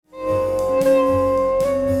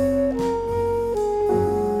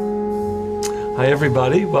Hi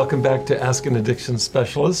everybody, welcome back to Ask an Addiction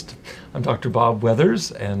Specialist. I'm Dr. Bob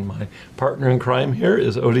Weathers, and my partner in crime here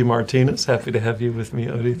is Odie Martinez. Happy to have you with me,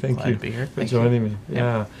 Odie. Thank you to be here. for joining me.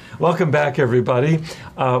 Yeah. Welcome back everybody.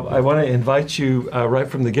 I want to invite you right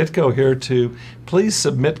from the get-go here to please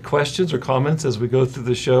submit questions or comments as we go through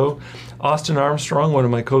the show. Austin Armstrong, one of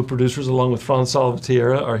my co-producers, along with Franz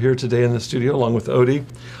Salvatierra, are here today in the studio along with Odie.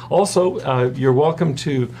 Also, you're welcome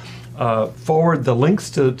to forward the links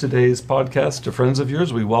to today's podcast to friends of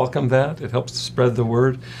yours. We welcome that. It helps to spread the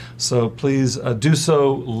word. So please do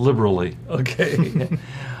so liberally. Okay.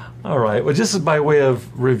 All right. Well, just by way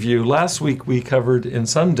of review, last week we covered in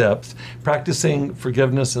some depth practicing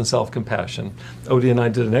forgiveness and self-compassion. Odie and I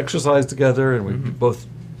did an exercise together, and we both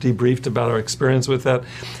debriefed about our experience with that.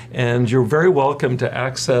 And you're very welcome to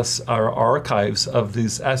access our archives of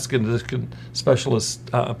these Ask an Addiction Specialist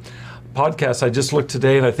podcasts. I just looked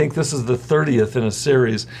today, and I think this is the 30th in a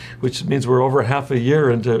series, which means we're over half a year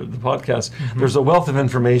into the podcast. There's a wealth of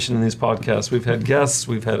information in these podcasts. We've had guests,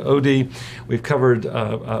 we've had Odie, we've covered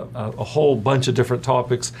a whole bunch of different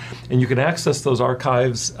topics, and you can access those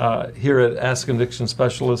archives here at Ask an Addiction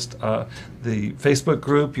Specialist, the Facebook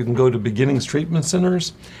group. You can go to Beginnings Treatment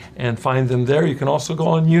Centers and find them there. You can also go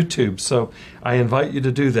on YouTube, so I invite you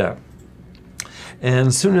to do that.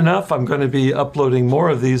 And soon enough, I'm going to be uploading more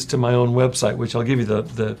of these to my own website, which I'll give you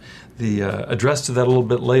the address to that a little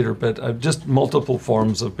bit later, but just multiple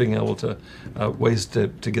forms of being able to, ways to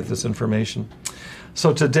get this information.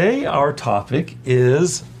 So today our topic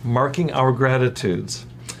is marking our gratitudes,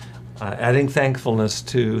 adding thankfulness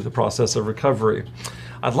to the process of recovery.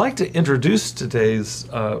 I'd like to introduce today's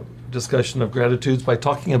discussion of gratitudes by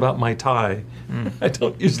talking about my tie. I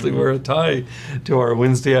don't usually wear a tie to our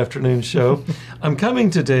Wednesday afternoon show. I'm coming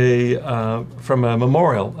today from a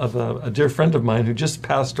memorial of a dear friend of mine who just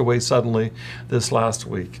passed away suddenly this last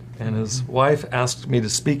week. And his wife asked me to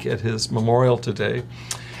speak at his memorial today.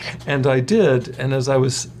 And I did. And as I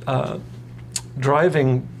was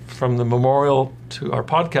driving from the memorial to our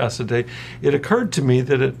podcast today, it occurred to me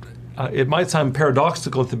that it might sound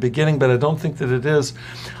paradoxical at the beginning, but I don't think that it is.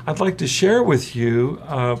 I'd like to share with you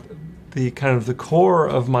the kind of the core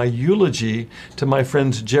of my eulogy to my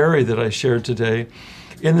friend Jerry that I shared today,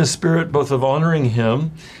 in the spirit both of honoring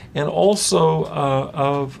him and also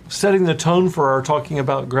of setting the tone for our talking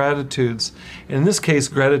about gratitudes. In this case,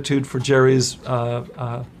 gratitude for Jerry's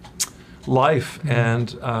life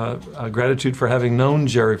and gratitude for having known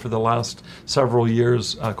Jerry for the last several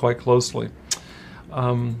years quite closely.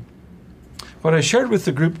 What I shared with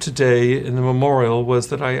the group today in the memorial was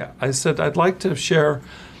that I said I'd like to share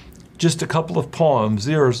just a couple of poems.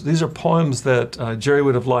 These are poems that Jerry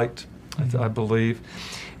would have liked, I believe.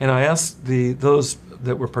 And I asked those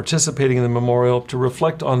that were participating in the memorial to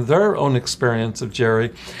reflect on their own experience of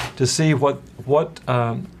Jerry, to see what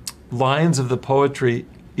lines of the poetry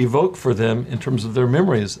evoke for them in terms of their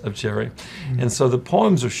memories of Jerry. And so the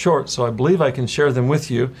poems are short, so I believe I can share them with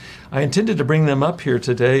you. I intended to bring them up here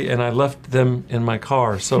today, and I left them in my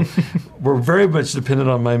car. So we're very much dependent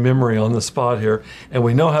on my memory on the spot here, and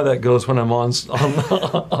we know how that goes when I'm on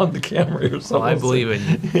the camera here. So well, I believe in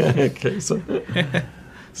you. Yeah, okay,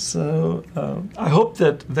 So I hope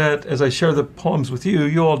that as I share the poems with you,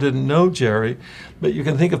 you all didn't know Jerry, but you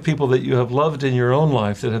can think of people that you have loved in your own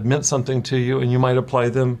life that have meant something to you, and you might apply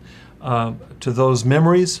them to those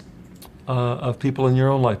memories of people in your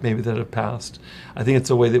own life, maybe that have passed. I think it's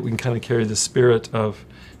a way that we can kind of carry the spirit of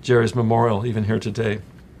Jerry's memorial even here today.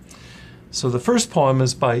 So the first poem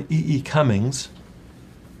is by E.E. Cummings.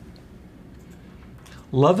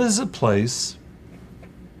 Love is a place,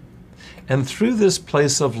 and through this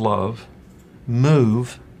place of love,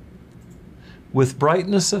 move with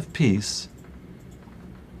brightness of peace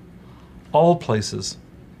all places.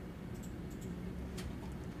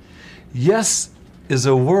 Yes is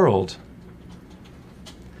a world,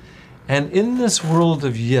 and in this world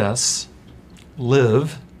of yes,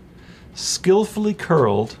 live, skillfully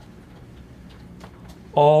curled,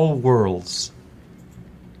 all worlds.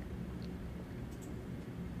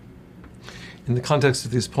 In the context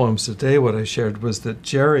of these poems today, what I shared was that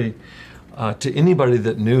Jerry, to anybody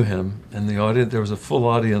that knew him, and the audience, there was a full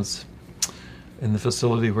audience in the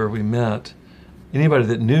facility where we met, anybody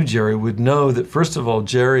that knew Jerry would know that, first of all,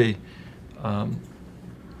 Jerry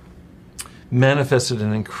manifested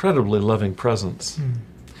an incredibly loving presence.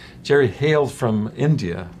 Jerry hailed from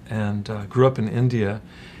India and grew up in India,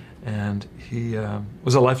 and he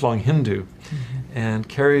was a lifelong Hindu and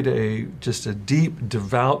carried just a deep,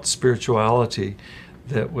 devout spirituality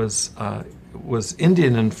that was was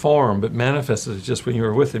Indian in form, but manifested just when you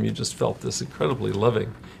were with him, you just felt this incredibly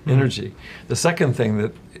loving energy. The second thing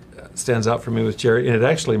that stands out for me with Jerry, and it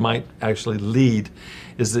actually might actually lead,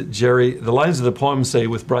 is that Jerry, the lines of the poem say,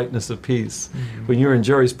 with brightness of peace. When you're in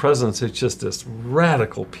Jerry's presence, it's just this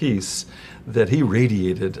radical peace that he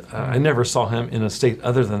radiated. I never saw him in a state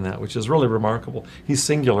other than that, which is really remarkable. He's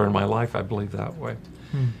singular in my life, I believe that way.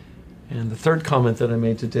 And the third comment that I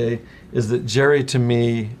made today is that Jerry, to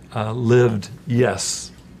me, lived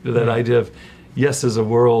yes. That idea of yes is a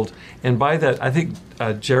world. And by that, I think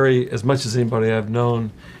Jerry, as much as anybody I've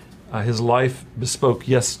known, his life bespoke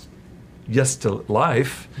yes to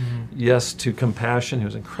life, yes to compassion. He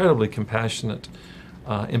was incredibly compassionate,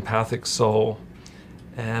 empathic soul.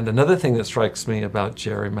 And another thing that strikes me about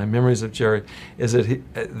Jerry, my memories of Jerry, is that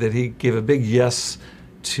he gave a big yes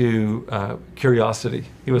to curiosity.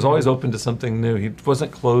 He was always open to something new. He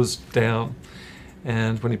wasn't closed down.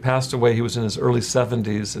 And when he passed away, he was in his early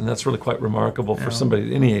 70s, and that's really quite remarkable for somebody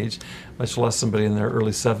at any age, much less somebody in their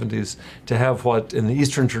early 70s, to have what in the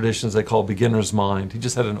Eastern traditions they call beginner's mind. He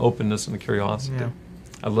just had an openness and a curiosity. Yeah.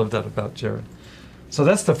 I love that about Jerry. So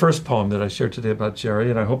that's the first poem that I shared today about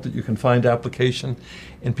Jerry, and I hope that you can find application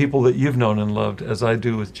in people that you've known and loved, as I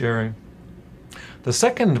do with Jerry. The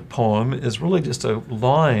second poem is really just a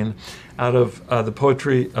line out of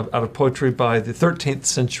poetry by the 13th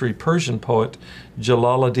century Persian poet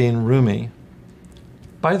Jalaluddin Rumi.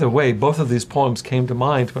 By the way, both of these poems came to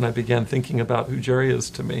mind when I began thinking about who Jerry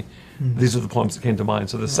is to me. These are the poems that came to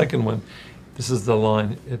mind. So the second one, this is the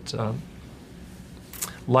line.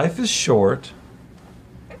 Life is short.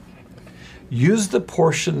 Use the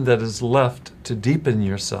portion that is left to deepen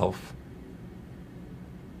yourself.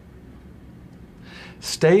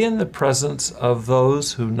 Stay in the presence of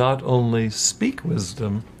those who not only speak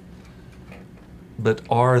wisdom, but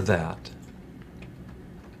are that.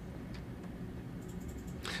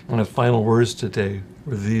 One of the final words today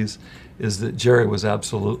were these, is that Jerry was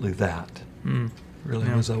absolutely that. Really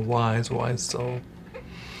was a wise, wise soul.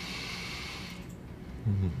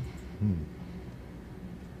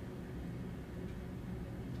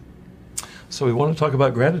 So we want to talk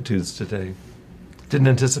about gratitudes today. Didn't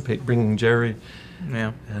anticipate bringing Jerry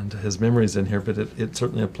and his memories in here, but it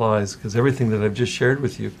certainly applies, because everything that I've just shared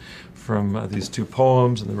with you from these two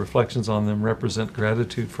poems and the reflections on them represent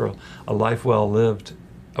gratitude for a life well lived.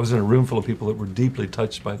 I was in a room full of people that were deeply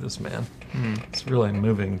touched by this man. It's really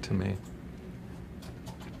moving to me.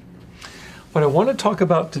 What I want to talk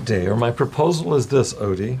about today, or my proposal is this,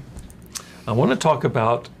 Odie. I want to talk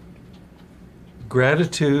about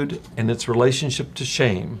gratitude and its relationship to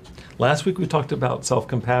shame. Last week we talked about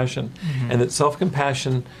self-compassion, and that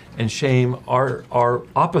self-compassion and shame are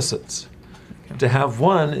opposites. To have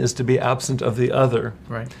one is to be absent of the other.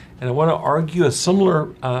 Right. And I want to argue a similar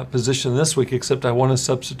position this week, except I want to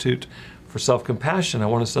substitute for self-compassion, I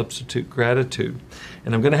want to substitute gratitude.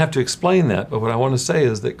 And I'm going to have to explain that, but what I want to say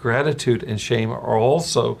is that gratitude and shame are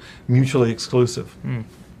also mutually exclusive.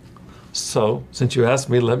 So, since you asked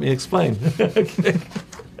me, let me explain. Okay.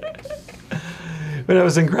 When I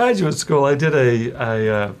was in graduate school, I did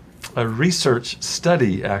a research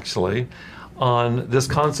study, actually, on this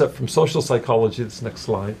concept from social psychology. This next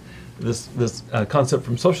slide. This concept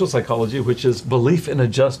from social psychology, which is belief in a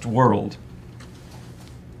just world.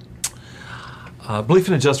 Belief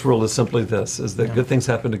in a just world is simply this: is that good things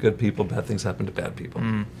happen to good people, bad things happen to bad people.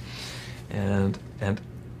 And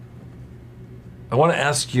I want to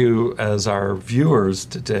ask you, as our viewers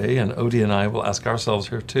today, and Odie and I will ask ourselves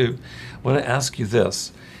here too, I want to ask you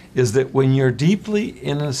this, is that when you're deeply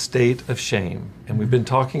in a state of shame, and we've been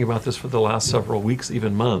talking about this for the last several weeks,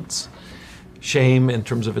 even months, shame in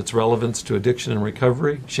terms of its relevance to addiction and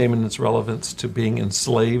recovery, shame in its relevance to being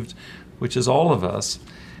enslaved, which is all of us,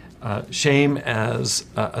 shame as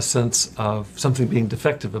a sense of something being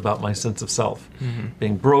defective about my sense of self,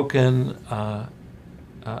 being broken,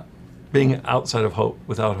 being outside of hope,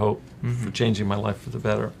 without hope for changing my life for the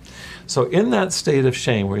better. So in that state of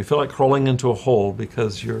shame, where you feel like crawling into a hole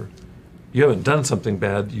because you haven't done something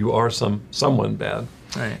bad, you are someone bad.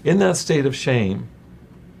 Right. In that state of shame,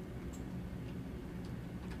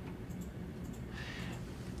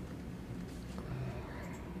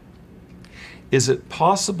 is it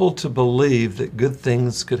possible to believe that good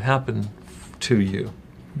things could happen to you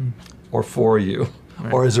or for you?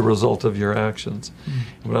 Right. Or as a result of your actions.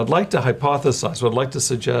 What I'd like to hypothesize, what I'd like to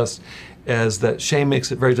suggest, is that shame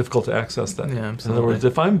makes it very difficult to access that. Yeah, in other words,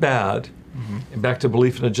 if I'm bad, and back to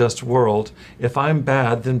belief in a just world, if I'm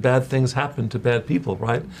bad, then bad things happen to bad people,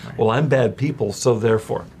 right? Well, I'm bad people, so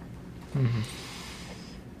therefore.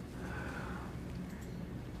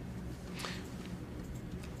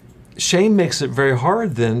 shame makes it very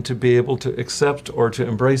hard then to be able to accept or to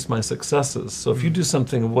embrace my successes. So if you do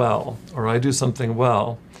something well, or I do something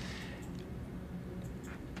well,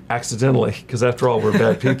 accidentally, because after all, we're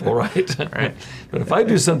bad people, right? Right. But if I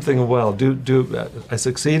do something well, I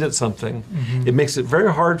succeed at something, it makes it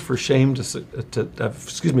very hard for shame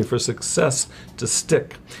for success to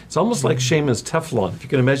stick. It's almost like shame is Teflon. If you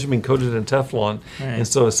can imagine being coated in Teflon, and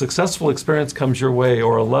so a successful experience comes your way,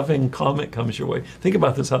 or a loving comment comes your way. Think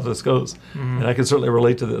about this, how this goes, and I can certainly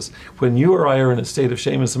relate to this. When you or I are in a state of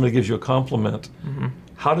shame and somebody gives you a compliment,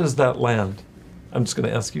 how does that land? I'm just going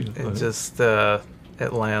to ask you.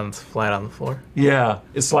 It lands flat on the floor. Yeah,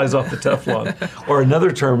 it slides off the Teflon. Or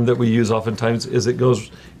another term that we use oftentimes is it goes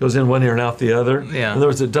in one ear and out the other. Yeah. In other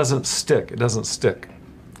words, it doesn't stick. It doesn't stick.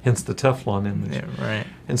 Hence the Teflon image. Yeah, right.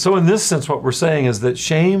 And so in this sense, what we're saying is that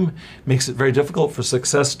shame makes it very difficult for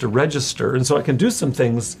success to register. And so I can do some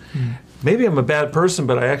things. Maybe I'm a bad person,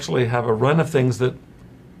 but I actually have a run of things that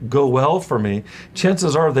go well for me.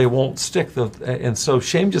 Chances are they won't stick. And so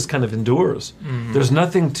shame just kind of endures. There's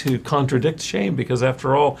nothing to contradict shame, because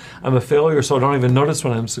after all, I'm a failure, so I don't even notice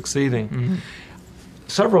when I'm succeeding.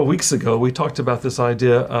 Several weeks ago, we talked about this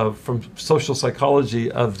idea from social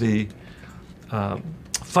psychology of the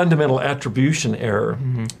fundamental attribution error.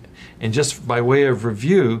 And just by way of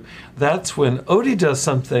review, that's when Odie does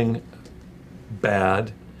something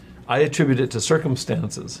bad, I attribute it to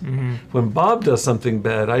circumstances. When Bob does something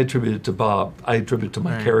bad, I attribute it to Bob. I attribute it to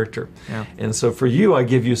my character. Yeah. And so for you, I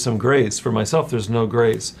give you some grace. For myself, there's no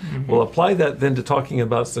grace. Well, apply that then to talking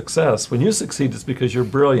about success. When you succeed, it's because you're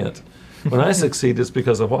brilliant. When I succeed, it's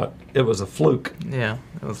because of what? It was a fluke. Yeah,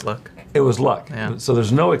 it was luck. It was luck. Yeah. So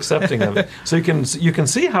there's no accepting of it. So you can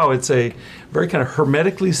see how it's a very kind of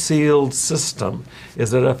hermetically sealed system,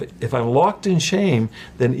 is that if I'm locked in shame,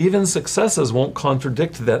 then even successes won't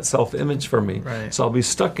contradict that self-image for me. Right. So I'll be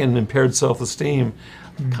stuck in impaired self-esteem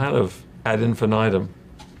kind of ad infinitum.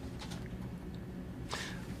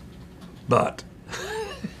 But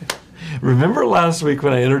remember last week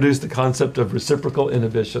when I introduced the concept of reciprocal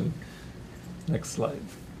inhibition? Next slide.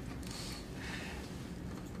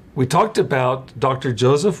 We talked about Dr.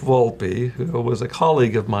 Joseph Wolpe, who was a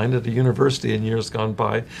colleague of mine at a university in years gone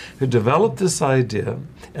by, who developed this idea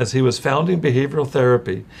as he was founding behavioral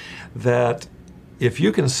therapy, that if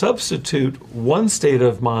you can substitute one state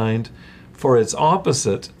of mind for its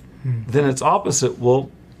opposite, then its opposite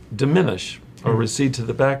will diminish or recede to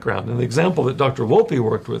the background. And the example that Dr. Wolpe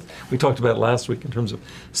worked with, we talked about last week in terms of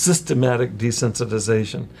systematic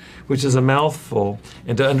desensitization, which is a mouthful.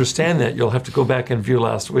 And to understand that, you'll have to go back and view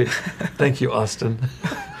last week. Thank you, Austin.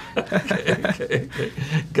 Okay.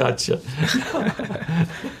 Gotcha.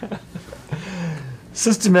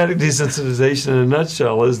 Systematic desensitization in a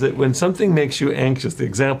nutshell is that when something makes you anxious, the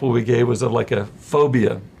example we gave was of like a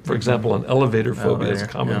phobia. For example, an elevator phobia is a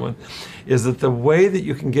common one. Is that the way that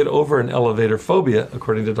you can get over an elevator phobia,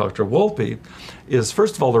 according to Dr. Wolpe, is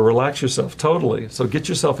first of all to relax yourself totally. So get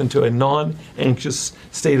yourself into a non-anxious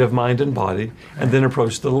state of mind and body, and then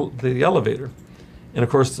approach the elevator. And of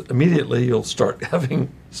course, immediately you'll start having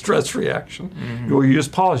stress reaction. Where you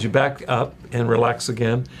just pause, you back up and relax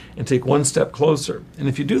again and take one step closer. And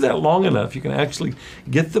if you do that long enough, you can actually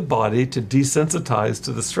get the body to desensitize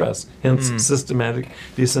to the stress, hence systematic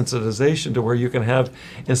desensitization, to where you can have,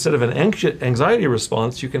 instead of an anxiety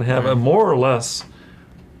response, you can have a more or less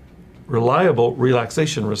reliable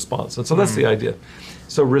relaxation response. And so that's the idea.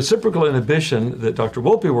 So reciprocal inhibition that Dr.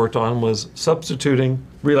 Wolpe worked on was substituting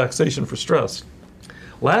relaxation for stress.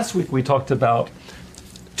 Last week we talked about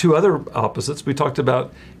two other opposites. We talked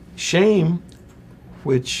about shame,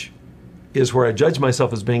 which is where I judge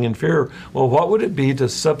myself as being inferior. Well, what would it be to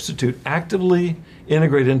substitute, actively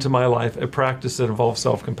integrate into my life a practice that involves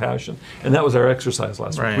self-compassion? And that was our exercise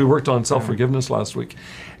last week. We worked on self-forgiveness last week.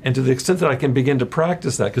 And to the extent that I can begin to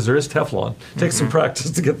practice that, because there is Teflon, takes some practice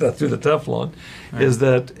to get that through the Teflon, is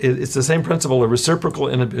that it's the same principle of reciprocal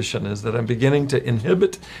inhibition, is that I'm beginning to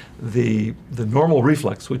inhibit the normal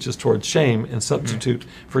reflex, which is towards shame, and substitute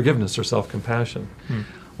forgiveness or self-compassion.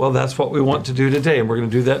 Well, that's what we want to do today, and we're going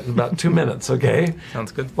to do that in about 2 minutes, okay?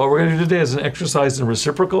 Sounds good. What we're going to do today is an exercise in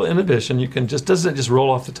reciprocal inhibition. You can doesn't just roll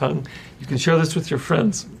off the tongue. You can share this with your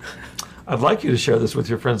friends. I'd like you to share this with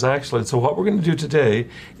your friends, actually. And so what we're going to do today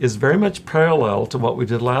is very much parallel to what we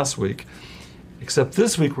did last week, except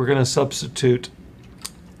this week we're going to substitute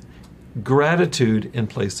gratitude in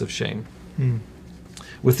place of shame.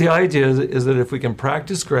 With the idea is that if we can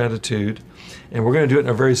practice gratitude, and we're going to do it in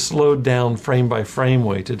a very slowed down, frame by frame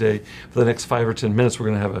way today. For the next 5 or 10 minutes, we're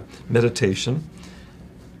going to have a meditation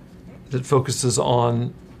that focuses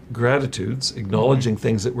on gratitudes, acknowledging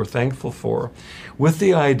things that we're thankful for, with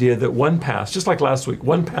the idea that one pass, just like last week,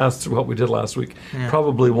 one pass through what we did last week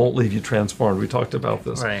probably won't leave you transformed. We talked about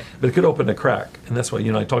this. Right. But it could open a crack, and that's why you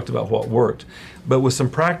and I talked about what worked. But with some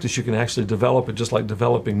practice, you can actually develop it, just like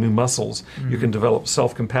developing new muscles. You can develop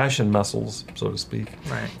self-compassion muscles, so to speak.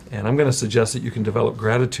 Right. And I'm going to suggest that you can develop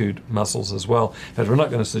gratitude muscles as well. And we're not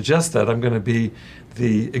going to suggest that. I'm going to be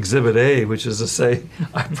the exhibit A, which is to say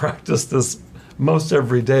I practice this most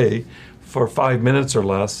every day for 5 minutes or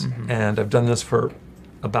less, and I've done this for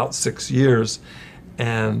about 6 years,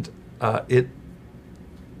 and it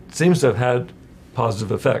seems to have had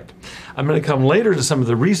positive effect. I'm going to come later to some of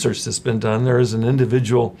the research that's been done. There is an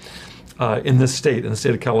individual in the state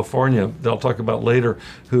of California, that I'll talk about later,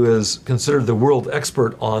 who is considered the world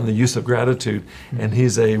expert on the use of gratitude, and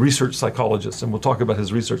he's a research psychologist, and we'll talk about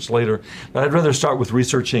his research later. But I'd rather start with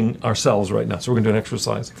researching ourselves right now, so we're going to do an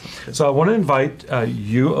exercise. So I want to invite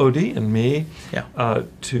you, Odie, and me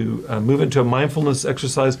to move into a mindfulness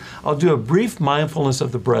exercise. I'll do a brief mindfulness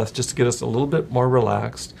of the breath just to get us a little bit more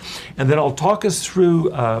relaxed, and then I'll talk us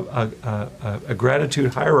through a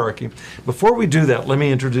gratitude hierarchy. Before we do that, let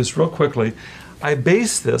me introduce real quickly. I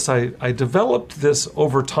based this, I developed this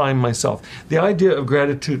over time myself. The idea of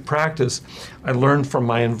gratitude practice I learned from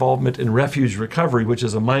my involvement in Refuge Recovery, which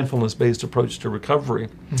is a mindfulness-based approach to recovery.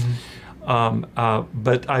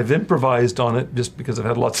 But I've improvised on it just because I've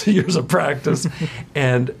had lots of years of practice,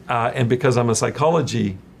 and because I'm a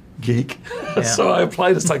psychology geek. So I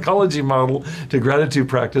applied a psychology model to gratitude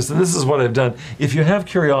practice, and this is what I've done. If you have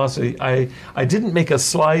curiosity, I didn't make a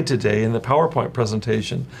slide today in the PowerPoint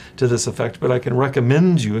presentation to this effect, but I can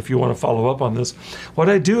recommend you if you want to follow up on this. What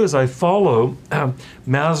I do is I follow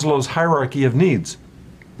Maslow's hierarchy of needs.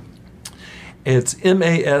 It's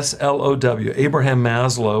M-A-S-L-O-W. Abraham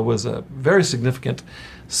Maslow was a very significant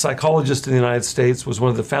psychologist in the United States, was one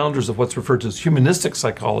of the founders of what's referred to as humanistic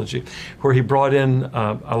psychology, where he brought in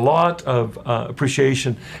a lot of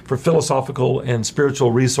appreciation for philosophical and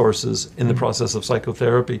spiritual resources in the process of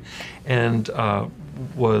psychotherapy, and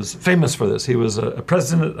was famous for this. He was a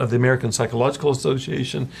president of the American Psychological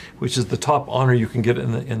Association, which is the top honor you can get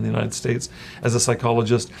in the United States as a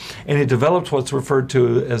psychologist, and he developed what's referred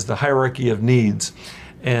to as the hierarchy of needs,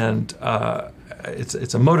 and it's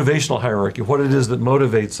a motivational hierarchy, what it is that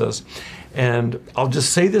motivates us. And I'll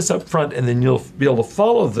just say this up front, and then you'll be able to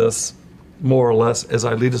follow this more or less as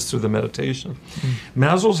I lead us through the meditation.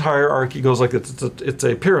 Maslow's hierarchy goes like this. It's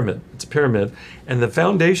a pyramid. It's a pyramid. And the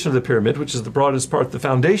foundation of the pyramid, which is the broadest part, the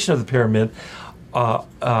foundation of the pyramid are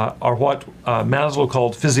what Maslow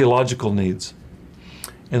called physiological needs.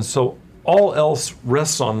 And so all else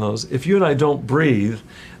rests on those. If you and I don't breathe,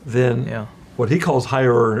 then what he calls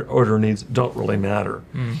higher order needs don't really matter.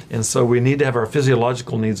 And so we need to have our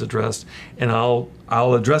physiological needs addressed, and I'll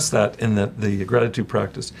address that in the gratitude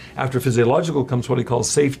practice. After physiological comes what he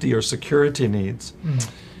calls safety or security needs.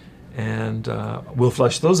 And we'll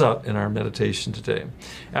flesh those out in our meditation today.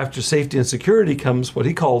 After safety and security comes what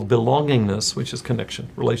he called belongingness, which is connection,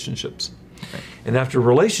 relationships. And after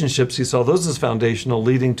relationships, he saw those as foundational,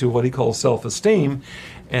 leading to what he calls self-esteem.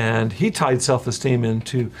 And he tied self-esteem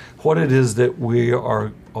into what it is that we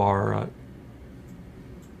are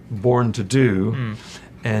born to do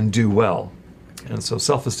and do well. And so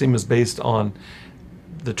self-esteem is based on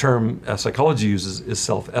the term psychology uses is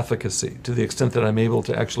self-efficacy, to the extent that I'm able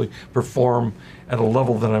to actually perform at a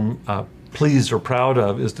level that I'm pleased or proud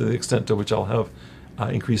of is to the extent to which I'll have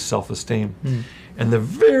increased self-esteem. And the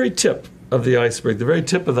very tip of the iceberg, the very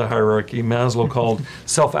tip of the hierarchy, Maslow called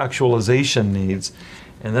self-actualization needs.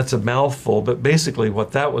 And that's a mouthful, but basically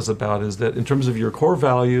what that was about is that in terms of your core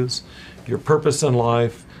values, your purpose in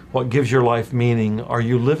life, what gives your life meaning, are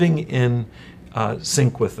you living in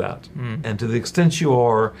sync with that? And to the extent you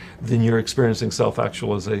are, then you're experiencing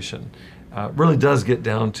self-actualization. Really does get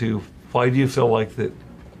down to why do you feel like that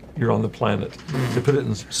you're on the planet? To put it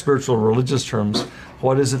in spiritual religious terms,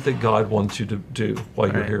 what is it that God wants you to do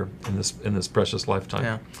while you're here in this precious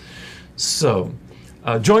lifetime? So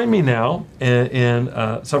join me now in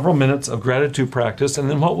several minutes of gratitude practice, and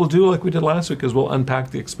then what we'll do, like we did last week, is we'll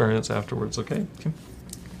unpack the experience afterwards, okay?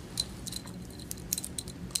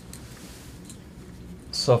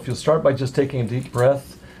 So if you'll start by just taking a deep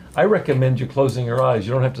breath, I recommend you closing your eyes.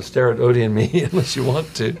 You don't have to stare at Odie and me unless you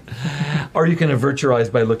want to. Or you can avert your eyes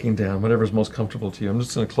by looking down, whatever's most comfortable to you. I'm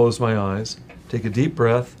just going to close my eyes. Take a deep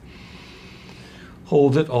breath.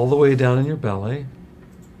 Hold it all the way down in your belly.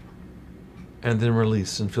 And then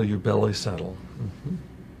release and feel your belly settle.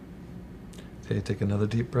 Okay, take another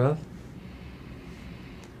deep breath.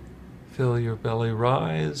 Feel your belly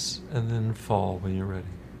rise and then fall when you're ready.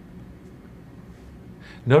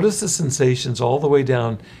 Notice the sensations all the way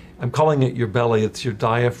down. I'm calling it your belly. It's your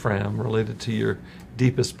diaphragm related to your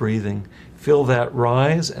deepest breathing. Feel that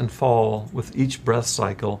rise and fall with each breath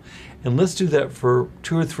cycle. And let's do that for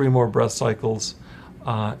 2 or 3 more breath cycles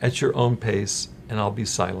at your own pace, and I'll be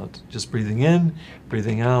silent. Just breathing in,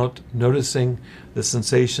 breathing out, noticing the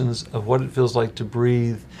sensations of what it feels like to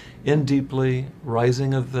breathe in deeply,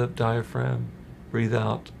 rising of the diaphragm, breathe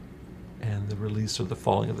out, and the release or the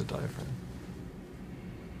falling of the diaphragm.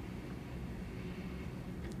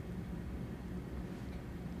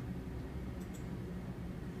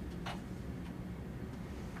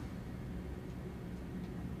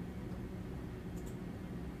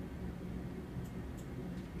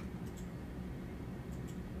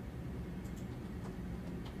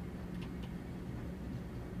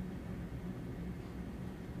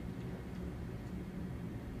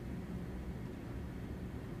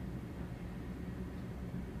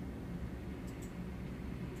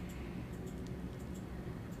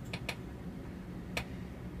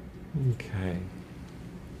 Okay.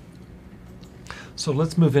 So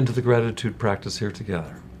let's move into the gratitude practice here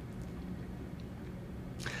together.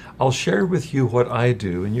 I'll share with you what I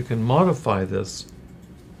do, and you can modify this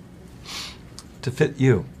to fit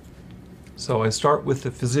you. So I start with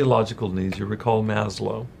the physiological needs. You recall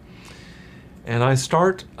Maslow. And I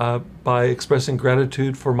start by expressing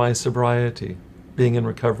gratitude for my sobriety, being in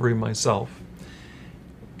recovery myself.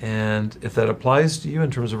 And if that applies to you in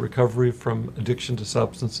terms of recovery from addiction to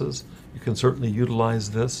substances, you can certainly utilize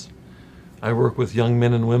this. I work with young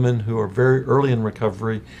men and women who are very early in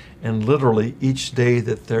recovery, and literally each day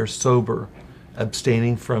that they're sober,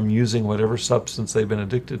 abstaining from using whatever substance they've been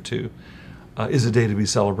addicted to, is a day to be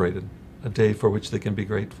celebrated, a day for which they can be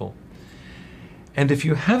grateful. And if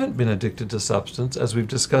you haven't been addicted to substance, as we've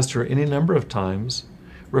discussed here any number of times,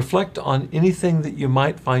 reflect on anything that you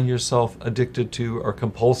might find yourself addicted to or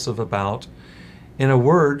compulsive about. In a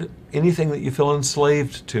word, anything that you feel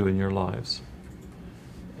enslaved to in your lives.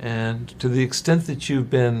 And to the extent that you've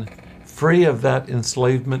been free of that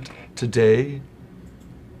enslavement today,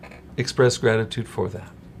 express gratitude for that.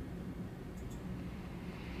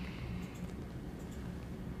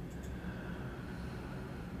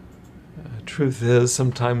 Truth is,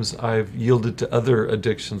 sometimes I've yielded to other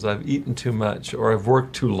addictions. I've eaten too much or I've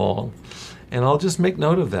worked too long. And I'll just make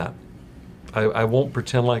note of that. I won't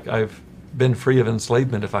pretend like I've been free of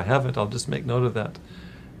enslavement. If I haven't, I'll just make note of that.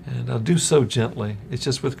 And I'll do so gently. It's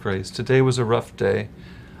just with grace. Today was a rough day.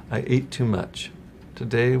 I ate too much.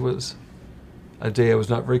 Today was a day I was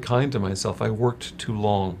not very kind to myself. I worked too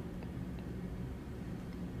long.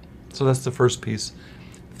 So that's the first piece,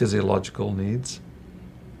 physiological needs.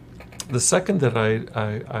 The second, that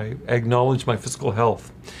I acknowledge my physical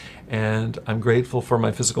health, and I'm grateful for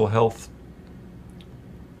my physical health,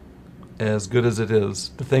 as good as it is.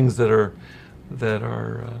 The things that are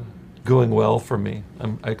going well for me,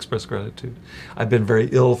 I express gratitude. I've been very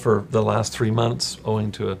ill for the last 3 months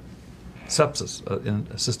owing to a sepsis,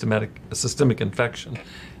 a systemic infection,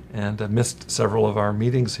 and I missed several of our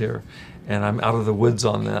meetings here, and I'm out of the woods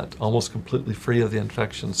on that, almost completely free of the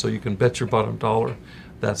infection. So you can bet your bottom dollar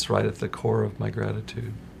that's right at the core of my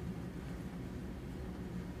gratitude.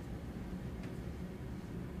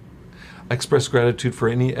 I express gratitude for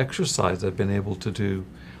any exercise I've been able to do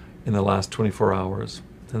in the last 24 hours.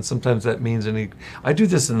 And sometimes that means I do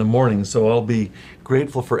this in the morning, so I'll be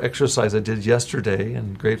grateful for exercise I did yesterday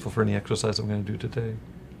and grateful for any exercise I'm going to do today.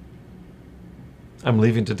 I'm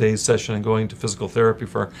leaving today's session and going to physical therapy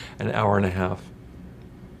for an hour and a half.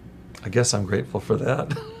 I guess I'm grateful for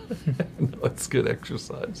that. No, it's good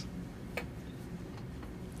exercise.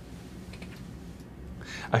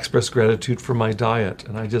 I express gratitude for my diet,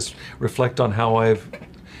 and I just reflect on how I've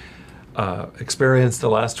experienced the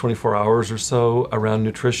last 24 hours or so around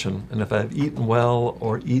nutrition, and if I've eaten well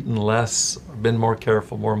or eaten less, or been more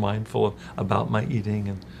careful, more mindful about my eating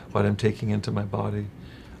and what I'm taking into my body.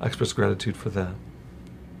 I express gratitude for that.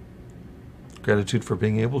 Gratitude for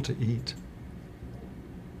being able to eat.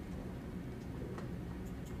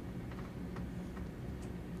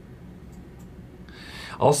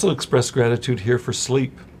 Also express gratitude here for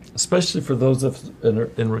sleep, especially for those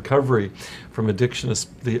in recovery from addiction.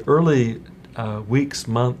 The early weeks,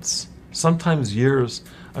 months, sometimes years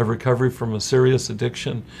of recovery from a serious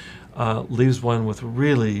addiction leaves one with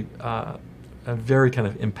really a very kind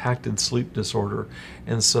of impacted sleep disorder.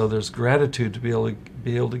 And so there's gratitude to be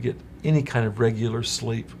able to get any kind of regular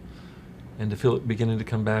sleep and to feel it beginning to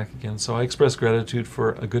come back again. So I express gratitude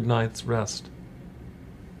for a good night's rest.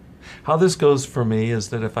 How this goes for me is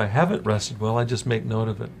that if I haven't rested well, I just make note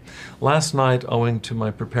of it. Last night, owing to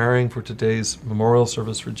my preparing for today's memorial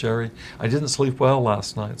service for Jerry, I didn't sleep well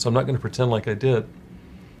last night, so I'm not going to pretend like I did.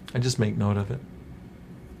 I just make note of it.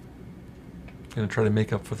 I'm going to try to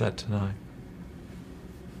make up for that tonight.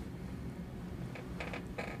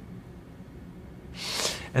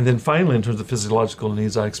 And then finally, in terms of physiological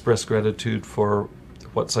needs, I express gratitude for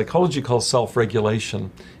what psychology calls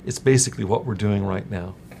self-regulation. It's basically what we're doing right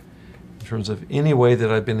now. In terms of any way that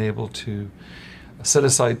I've been able to set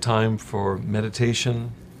aside time for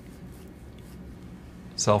meditation,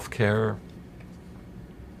 self-care,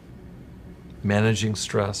 managing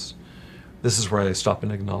stress. This is where I stop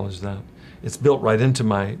and acknowledge that. It's built right into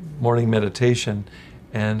my morning meditation,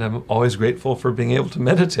 and I'm always grateful for being able to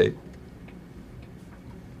meditate.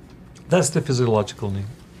 That's the physiological need.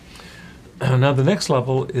 Now the next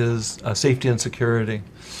level is safety and security.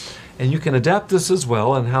 And you can adapt this as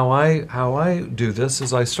well, and how I do this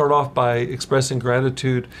is I start off by expressing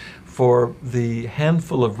gratitude for the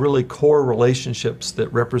handful of really core relationships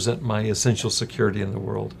that represent my essential security in the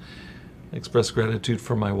world. I express gratitude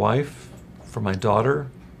for my wife, for my daughter,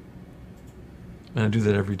 and I do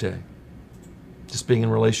that every day. Just being in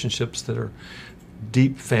relationships that are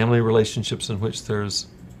deep family relationships in which there's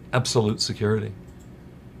absolute security.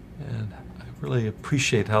 And I really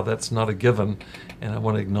appreciate how that's not a given, and I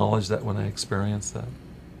want to acknowledge that when I experience that.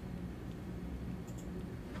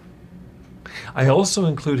 I also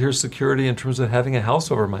include here security in terms of having a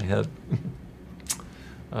house over my head,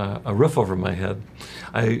 a roof over my head.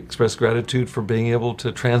 I express gratitude for being able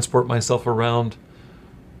to transport myself around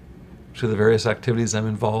to the various activities I'm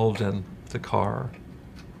involved in, the car.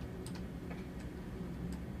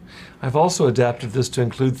 I've also adapted this to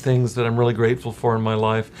include things that I'm really grateful for in my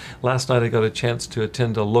life. Last night I got a chance to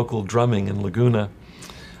attend a local drumming in Laguna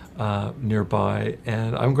nearby,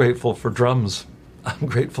 and I'm grateful for drums. I'm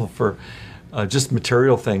grateful for just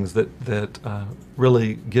material things that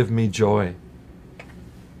really give me joy.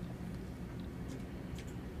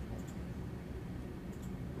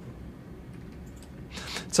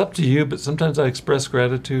 It's up to you, but sometimes I express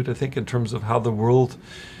gratitude, I think, in terms of how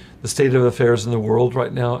the state of affairs in the world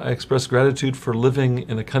right now. I express gratitude for living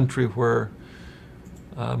in a country where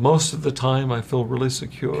most of the time I feel really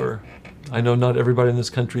secure. I know not everybody in this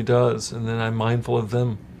country does, and then I'm mindful of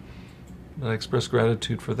them. But I express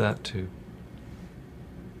gratitude for that too.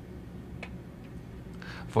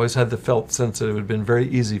 I've always had the felt sense that it would have been very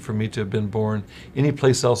easy for me to have been born any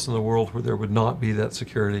place else in the world where there would not be that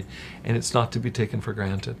security, and it's not to be taken for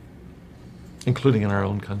granted, including in our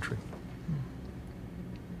own country.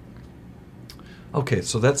 Okay,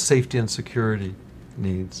 so that's safety and security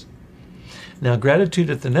needs. Now, gratitude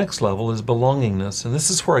at the next level is belongingness, and this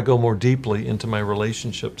is where I go more deeply into my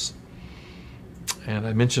relationships. And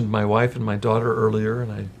I mentioned my wife and my daughter earlier, and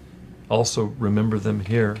I also remember them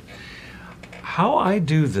here. How I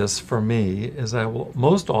do this for me is I will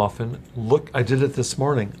most often look, I did it this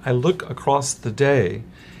morning, I look across the day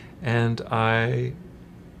and I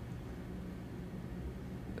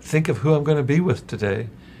think of who I'm going to be with today,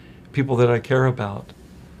 people that I care about.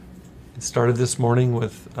 It started this morning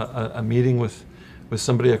with a meeting with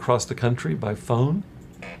somebody across the country by phone,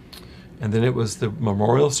 and then it was the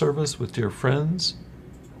memorial service with dear friends,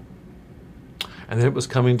 and then it was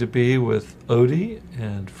coming to be with Odie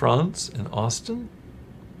and Franz and Austin.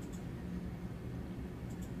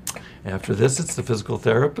 After this, it's the physical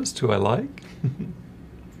therapist who I like. And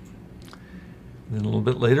then a little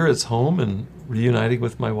bit later, it's home and reuniting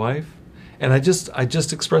with my wife. And I just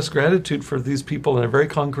express gratitude for these people in a very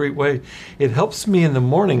concrete way. It helps me in the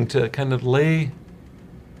morning to kind of lay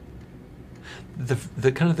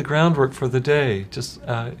the kind of the groundwork for the day. Just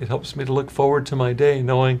it helps me to look forward to my day,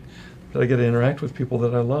 knowing that I get to interact with people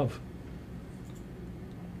that I love.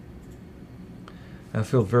 I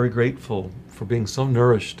feel very grateful for being so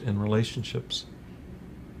nourished in relationships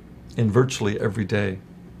in virtually every day.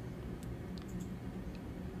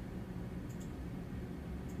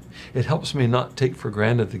 It helps me not take for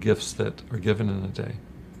granted the gifts that are given in a day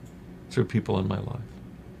through people in my life.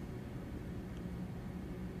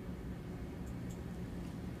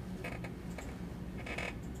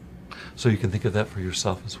 So you can think of that for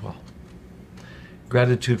yourself as well.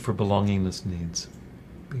 Gratitude for belongingness needs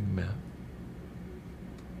being met.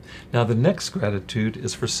 Now the next gratitude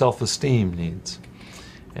is for self-esteem needs.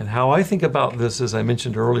 And how I think about this, as I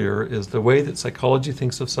mentioned earlier, is the way that psychology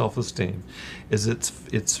thinks of self-esteem is its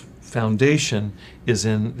foundation is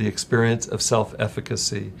in the experience of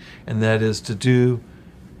self-efficacy, and that is to do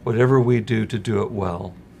whatever we do to do it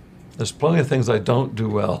well. There's plenty of things I don't do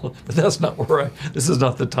well, but that's not where this is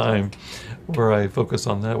not the time where I focus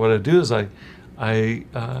on that. What I do is this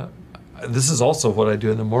is also what I do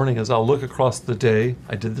in the morning is I'll look across the day,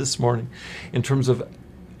 I did this morning, in terms of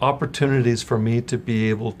opportunities for me to be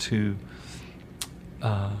able to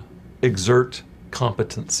exert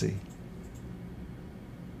competency.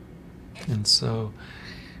 And so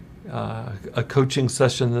a coaching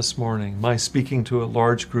session this morning, my speaking to a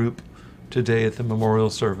large group today at the memorial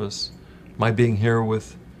service, my being here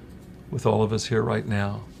with all of us here right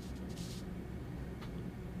now.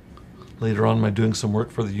 Later on, my doing some work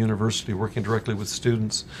for the university, working directly with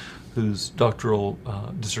students whose doctoral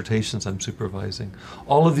dissertations I'm supervising.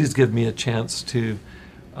 All of these give me a chance to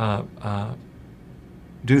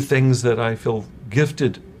do things that I feel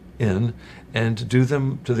gifted in and to do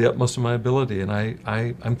them to the utmost of my ability. And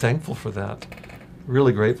I'm thankful for that,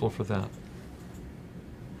 really grateful for that.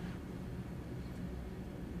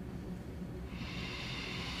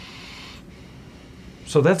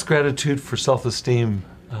 So that's gratitude for self-esteem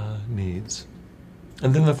needs.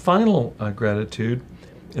 And then the final gratitude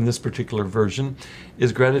in this particular version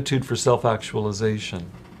is gratitude for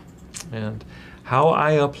self-actualization. And how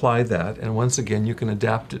I apply that, and once again you can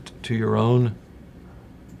adapt it to your own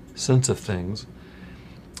sense of things,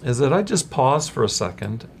 is that I just pause for a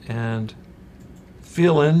second and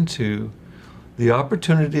feel into the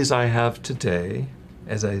opportunities I have today,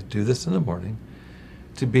 as I do this in the morning,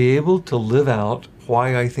 to be able to live out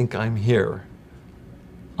why I think I'm here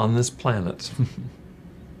on this planet.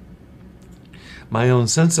 My own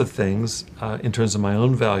sense of things, in terms of my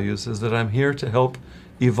own values, is that I'm here to help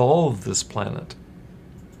evolve this planet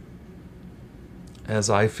as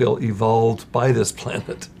I feel evolved by this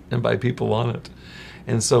planet and by people on it.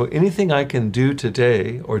 And so anything I can do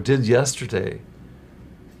today or did yesterday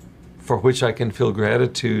for which I can feel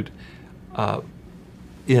gratitude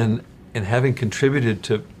in having contributed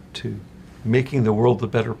to making the world a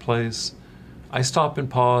better place, I stop and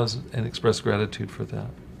pause and express gratitude for that.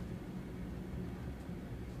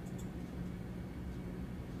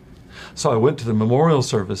 So I went to the memorial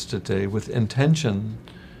service today with intention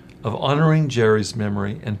of honoring Jerry's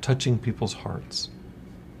memory and touching people's hearts.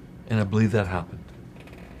 And I believe that happened.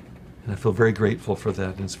 And I feel very grateful for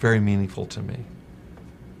that, and it's very meaningful to me.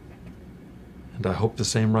 And I hope the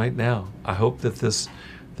same right now. I hope that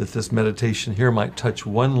this meditation here might touch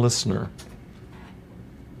one listener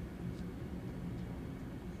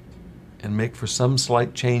and make for some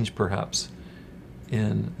slight change perhaps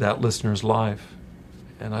in that listener's life.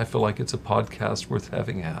 And I feel like it's a podcast worth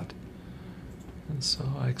having had. And so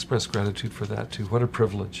I express gratitude for that too. What a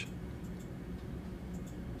privilege.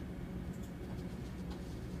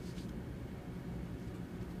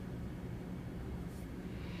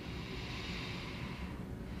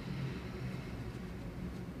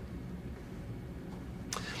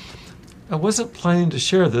 I wasn't planning to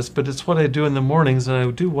share this, but it's what I do in the mornings, and I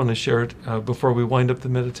do want to share it before we wind up the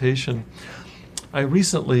meditation. I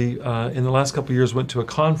recently, in the last couple of years, went to a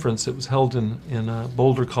conference. It was held in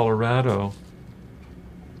Boulder, Colorado.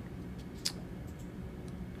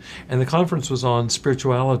 And the conference was on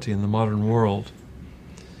spirituality in the modern world.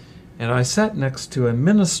 And I sat next to a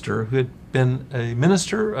minister who had been a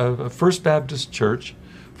minister of a First Baptist church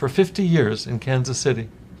for 50 years in Kansas City.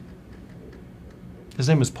 His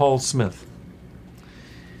name is Paul Smith.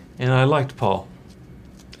 And I liked Paul.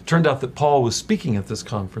 It turned out that Paul was speaking at this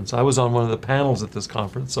conference. I was on one of the panels at this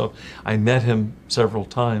conference, so I met him several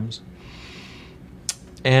times.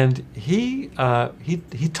 And he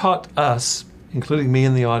taught us, including me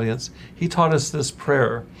in the audience, he taught us this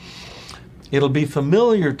prayer. It'll be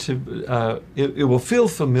familiar to, it will feel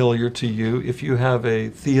familiar to you if you have a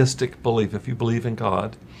theistic belief, if you believe in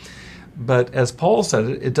God. But as Paul said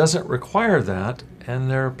it, it doesn't require that.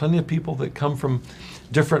 And there are plenty of people that come from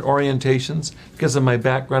different orientations. Because of my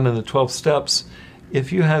background in the 12 steps,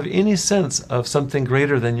 if you have any sense of something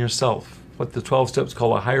greater than yourself, what the 12 steps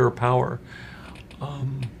call a higher power,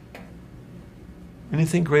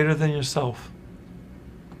 anything greater than yourself.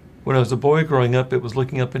 When I was a boy growing up, it was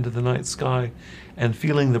looking up into the night sky and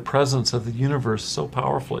feeling the presence of the universe so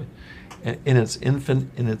powerfully in its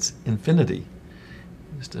infinity.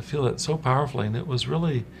 I used to feel it so powerfully, and it was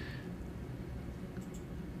really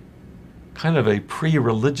kind of a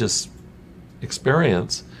pre-religious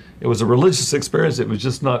experience. It was a religious experience. It was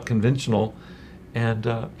just not conventional. And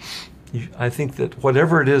I think that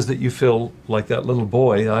whatever it is that you feel like that little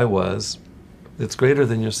boy I was, that's greater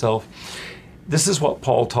than yourself, this is what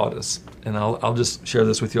Paul taught us. And I'll just share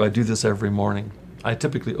this with you. I do this every morning. I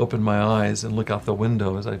typically open my eyes and look out the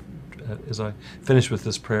window as I finish with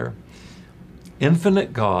this prayer.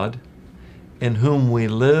 Infinite God, in whom we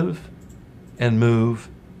live and move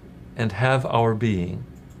and have our being.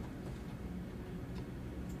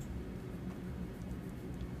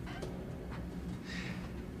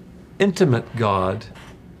 Intimate God,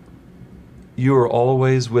 you are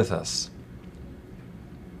always with us.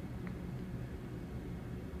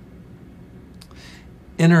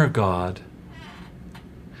 Inner God,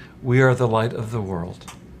 we are the light of the world.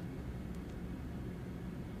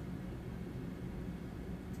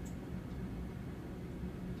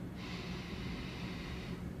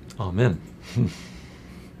 Amen.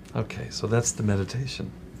 Okay, so that's the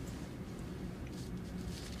meditation.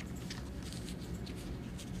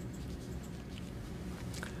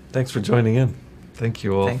 Thanks for joining in. Thank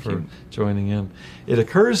you all for joining in. It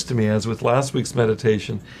occurs to me, as with last week's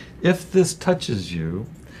meditation, if this touches you,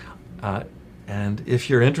 and if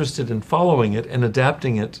you're interested in following it and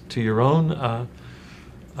adapting it to your own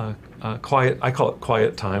quiet, I call it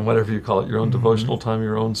quiet time, whatever you call it, your own devotional time,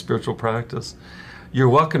 your own spiritual practice, you're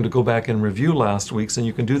welcome to go back and review last week's, and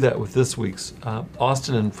you can do that with this week's.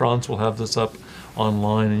 Austin and Franz will have this up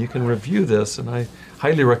online, and you can review this, and I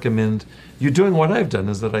highly recommend you doing what I've done,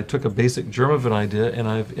 is that I took a basic germ of an idea and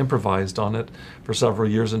I've improvised on it for several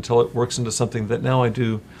years until it works into something that now I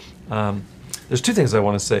do. There's two things I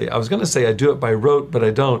want to say. I was going to say I do it by rote, but I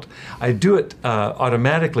don't. I do it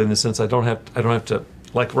automatically in the sense I don't have to,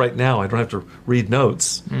 like right now, I don't have to read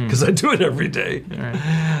notes because I do it every day.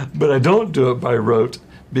 Right. But I don't do it by rote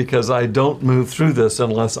because I don't move through this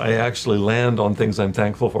unless I actually land on things I'm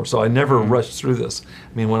thankful for. So I never rush through this.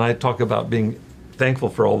 I mean, when I talk about being thankful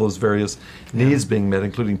for all those various needs being met,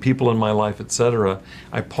 including people in my life, etc.,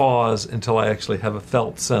 I pause until I actually have a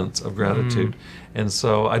felt sense of gratitude. And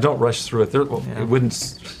so I don't rush through it. It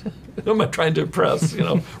wouldn't... Who am I trying to impress?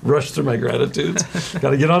 Rush through my gratitudes.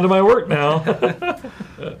 Got to get on to my work now.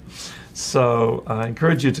 So I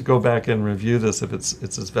encourage you to go back and review this if it's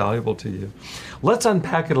as valuable to you. Let's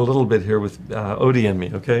unpack it a little bit here with Odie and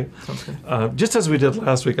me, okay? Okay. Just as we did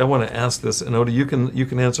last week, I want to ask this, and Odie, you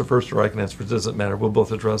can answer first, or I can answer. It doesn't matter. We'll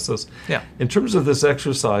both address this. Yeah. In terms of this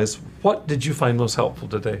exercise, what did you find most helpful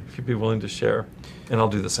today? If you'd be willing to share, and I'll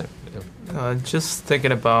do the same. Just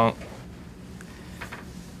thinking about,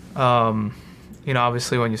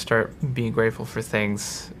 obviously when you start being grateful for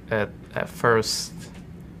things at first,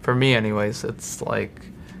 for me anyways, it's like,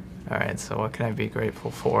 all right, so what can I be grateful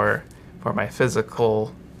for my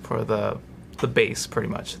physical, for the base pretty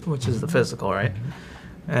much, which is the physical, right?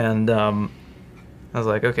 And I was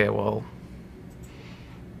like, okay, well,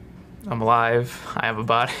 I'm alive, I have a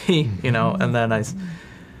body, and then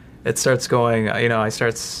it starts going, I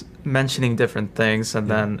start mentioning different things, and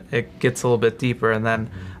then it gets a little bit deeper, and then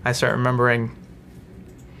I start remembering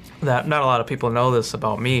that not a lot of people know this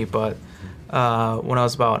about me, but when I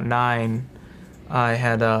was about 9, I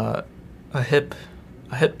had a hip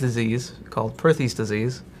disease called Perthes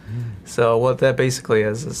disease. So what that basically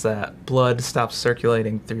is that blood stops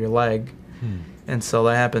circulating through your leg, and so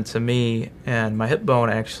that happened to me, and my hip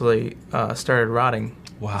bone actually started rotting.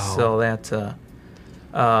 Wow! So they had to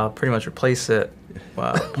pretty much replace it,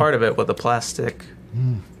 part of it with a plastic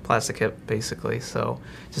hip, basically. So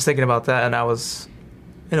just thinking about that, and I was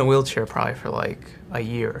in a wheelchair probably for like a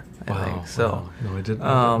year, I think. So, wow. No, I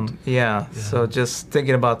didn't. Yeah. So just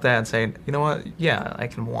thinking about that and saying, you know what? Yeah, I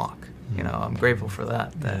can walk. I'm grateful for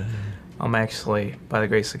that. That I'm actually, by the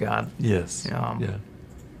grace of God. Yes. I'm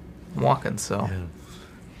walking. So,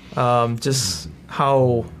 just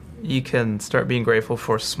how you can start being grateful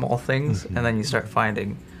for small things, and then you start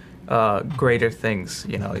finding greater things.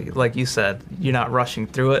 Like you said, you're not rushing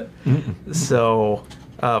through it. So.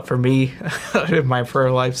 For me, in my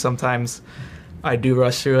prayer life, sometimes I do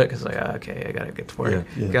rush through it because, okay, I gotta get to work.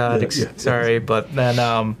 Sorry, but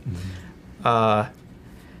then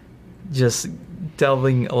just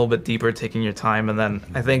delving a little bit deeper, taking your time, and then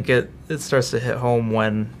I think it starts to hit home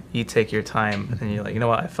when you take your time and you're like, you know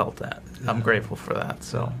what, I felt that. I'm grateful for that.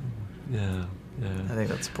 So, I think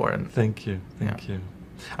that's important. Thank you.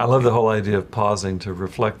 I love the whole idea of pausing to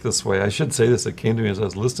reflect this way. I should say this, it came to me as I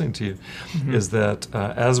was listening to you, is that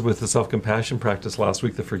as with the self-compassion practice last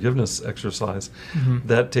week, the forgiveness exercise,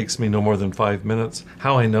 that takes me no more than 5 minutes.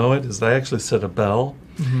 How I know it is that I actually set a bell,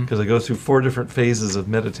 because I go through 4 different phases of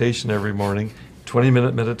meditation every morning,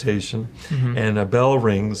 20-minute meditation, and a bell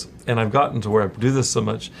rings, and I've gotten to where I do this so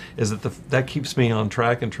much, is that that keeps me on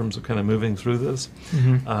track in terms of kind of moving through this.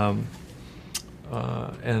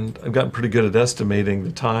 and I've gotten pretty good at estimating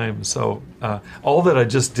the time. So all that I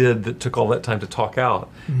just did that took all that time to talk out,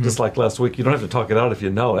 just like last week, you don't have to talk it out if you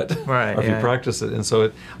know it, Right, or if you practice it. And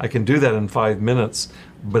so I can do that in 5 minutes,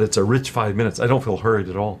 but it's a rich 5 minutes. I don't feel hurried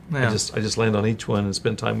at all. Yeah. I just land on each one and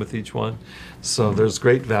spend time with each one. So there's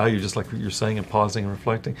great value, just like what you're saying, in pausing and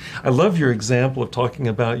reflecting. I love your example of talking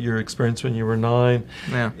about your experience when you were 9.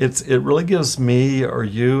 Yeah. It really gives me or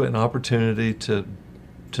you an opportunity to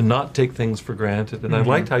not take things for granted. And I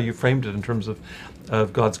liked how you framed it in terms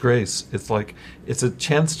of God's grace. It's like it's a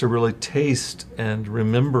chance to really taste and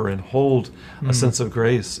remember and hold a sense of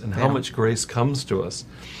grace and how much grace comes to us.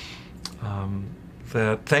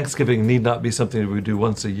 That Thanksgiving need not be something that we do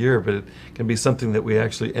once a year, but it can be something that we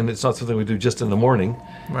actually, and it's not something we do just in the morning.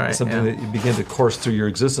 Right, It's something that you begin to course through your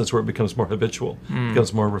existence where it becomes more habitual,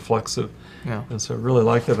 becomes more reflexive. Yeah. And so I really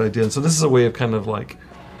like that idea. And so this is a way of kind of like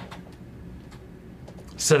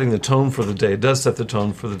setting the tone for the day. It does set the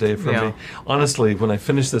tone for the day for me. Honestly, when I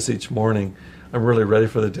finish this each morning, I'm really ready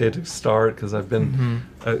for the day to start, because I've been,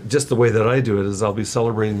 just the way that I do it is I'll be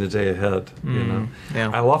celebrating the day ahead, you know. Yeah.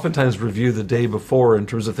 I'll oftentimes review the day before in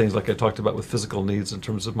terms of things like I talked about with physical needs, in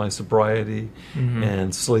terms of my sobriety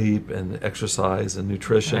and sleep and exercise and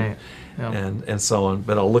nutrition. Right. Yeah. And so on.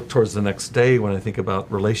 But I'll look towards the next day when I think about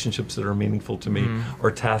relationships that are meaningful to me,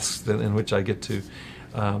 or tasks in which I get to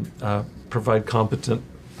provide competent,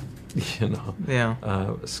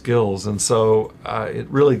 skills. And so it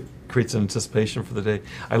really creates an anticipation for the day.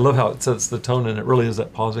 I love how it sets the tone, and it really is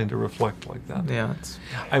that pausing to reflect like that. Yeah.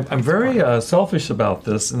 I'm very selfish about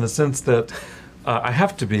this, in the sense that I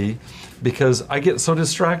have to be, because I get so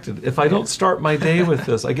distracted. If I don't start my day with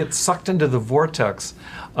this, I get sucked into the vortex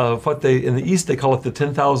of what in the East, they call it the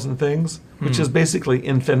 10,000 things, which is basically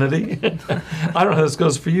infinity. I don't know how this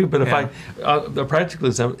goes for you, but if the practical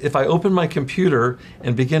example, if I open my computer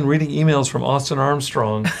and begin reading emails from Austin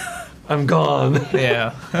Armstrong, I'm gone.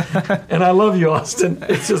 Yeah. And I love you, Austin.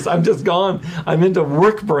 It's just, I'm just gone. I'm into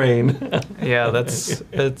work brain. Yeah, I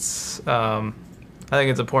think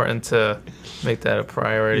it's important to make that a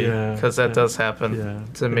priority, because that does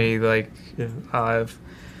happen to me. Like, I've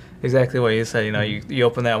exactly what you said. You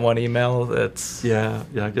open that one email, it's I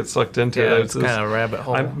get sucked into it. It's kind of a rabbit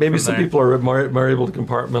hole. Maybe some people are more able to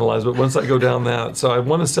compartmentalize, but once I go down that, so I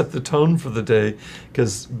want to set the tone for the day,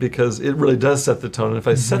 because it really does set the tone. And if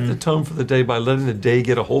I set the tone for the day by letting the day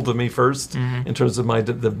get a hold of me first, in terms of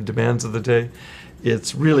the demands of the day,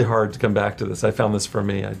 it's really hard to come back to this. I found this for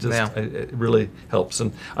me. It really helps.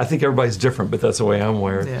 And I think everybody's different, but that's the way I'm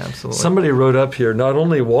wired. Yeah, absolutely. Somebody wrote up here, not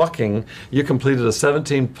only walking, you completed a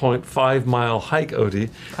 17.5 mile hike,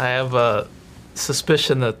 Odie. I have a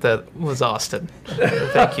suspicion that was Austin.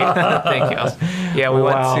 Thank you. Thank you, Austin. Yeah, we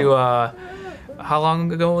went to, how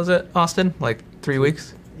long ago was it, Austin? Like 3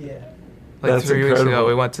 weeks? Yeah. Like That's 3 weeks ago, incredible.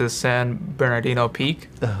 we went to San Bernardino Peak.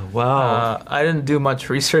 Wow. I didn't do much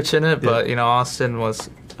research in it, but Austin was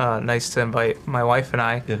nice to invite my wife and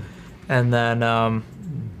I. Yeah. And then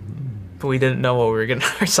we didn't know what we were getting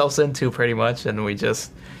ourselves into, pretty much, and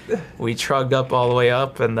we trugged up all the way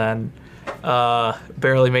up, and then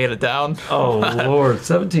barely made it down. Oh, Lord.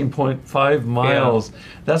 17.5 miles.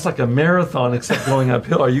 That's like a marathon, except going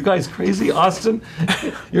uphill. Are you guys crazy, Austin?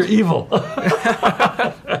 You're evil.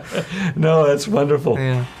 No, that's wonderful.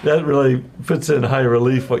 Yeah. That really puts in high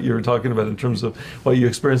relief what you were talking about in terms of what you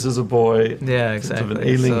experienced as a boy. Yeah, In terms of exactly. an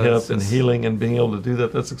ailing So hip it's and just- healing and being able to do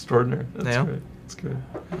that. That's extraordinary. That's Yeah. great. That's good.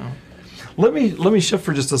 Let me shift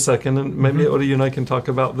for just a second, and maybe Odie, you and I can talk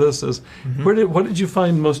about this. What did you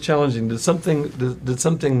find most challenging? Did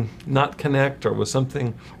something not connect, or was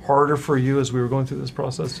something harder for you as we were going through this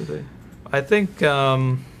process today? I think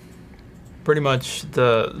pretty much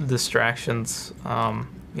the distractions.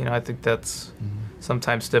 I think that's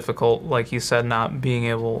sometimes difficult. Like you said, not being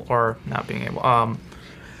able.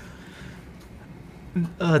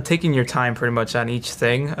 Taking your time pretty much on each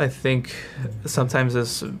thing, I think sometimes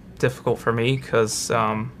is difficult for me, because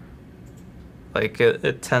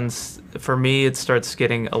it tends, for me, it starts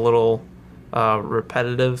getting a little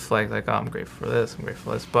repetitive, like oh, I'm grateful for this,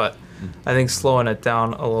 but I think slowing it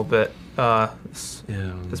down a little bit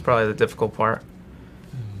is probably the difficult part,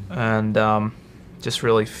 and just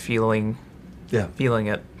really feeling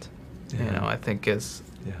it, I think is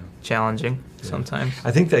challenging sometimes.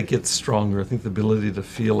 I think that gets stronger. I think the ability to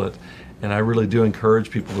feel it. And I really do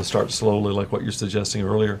encourage people to start slowly, like what you're suggesting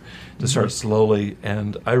earlier, to start slowly.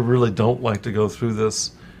 And I really don't like to go through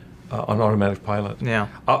this on automatic pilot. Yeah.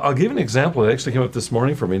 I'll give an example. It actually came up this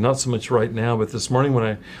morning for me, not so much right now, but this morning when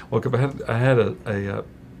I woke up, I had a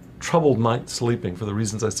troubled night sleeping for the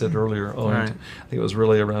reasons I said earlier. Right. I think it was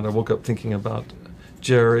really around, I woke up thinking about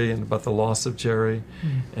Jerry and about the loss of Jerry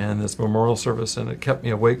and this memorial service, and it kept me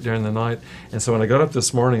awake during the night. And so when I got up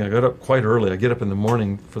this morning, I got up quite early. I get up in the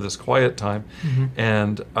morning for this quiet time,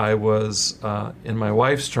 and I was, in my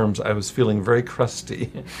wife's terms, I was feeling very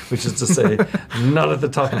crusty, which is to say, not at the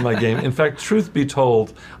top of my game. In fact, truth be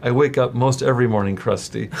told, I wake up most every morning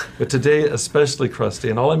crusty, but today especially crusty.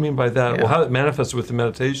 And all I mean by that, well, how it manifested with the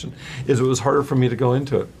meditation is it was harder for me to go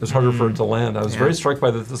into it. It was harder for it to land. I was very struck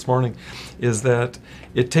by that this morning, is that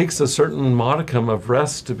it takes a certain modicum of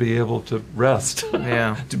rest to be able to rest,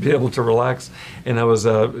 to be able to relax. And I was,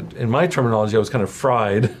 in my terminology, I was kind of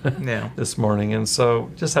fried this morning. And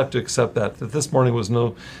so just have to accept that this morning was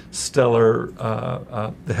no stellar,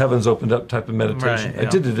 the heavens opened up type of meditation. I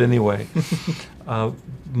did it anyway.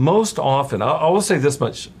 Most often, I will say this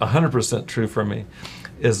much, 100% true for me,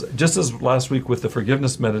 is just as last week with the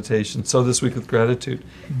forgiveness meditation, so this week with gratitude.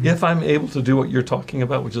 If I'm able to do what you're talking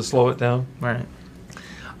about, which is slow it down,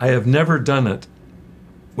 I have never done it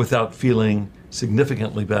without feeling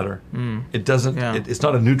significantly better. It doesn't, it's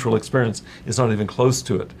not a neutral experience. It's not even close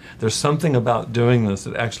to it. There's something about doing this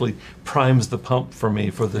that actually primes the pump for me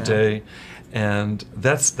for the day. And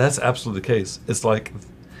that's absolutely the case. It's like,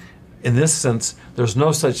 in this sense, there's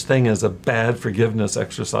no such thing as a bad forgiveness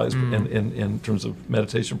exercise in terms of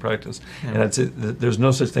meditation practice. And I'd say there's no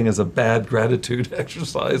such thing as a bad gratitude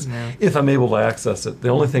exercise if I'm able to access it. The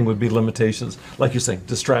only thing would be limitations, like you're saying,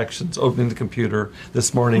 distractions, opening the computer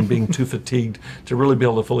this morning, being too fatigued to really be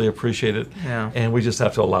able to fully appreciate it. And we just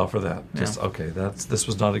have to allow for that. Just, okay, this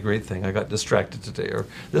was not a great thing. I got distracted today. Or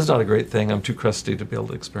this is not a great thing. I'm too crusty to be able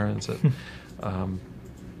to experience it.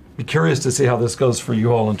 Be curious to see how this goes for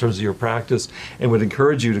you all in terms of your practice, and would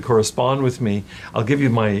encourage you to correspond with me. I'll give you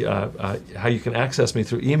my how you can access me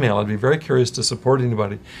through email. I'd be very curious to support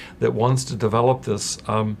anybody that wants to develop this.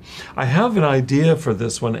 I have an idea for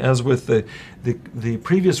this one, as with the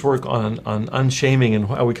previous work on unshaming and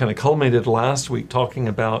how we kind of culminated last week talking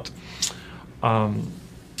about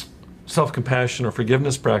self-compassion or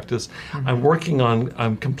forgiveness practice.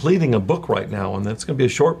 I'm completing a book right now, and that's going to be a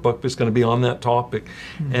short book, but it's going to be on that topic.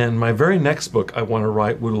 And my very next book I want to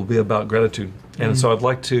write will be about gratitude. And so I'd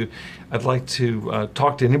like to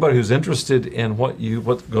talk to anybody who's interested in what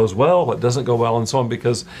goes well, what doesn't go well, and so on,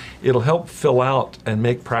 because it'll help fill out and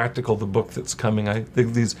make practical the book that's coming. I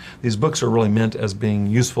think these books are really meant as being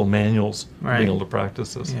useful manuals for being able to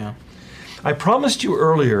practice this. I promised you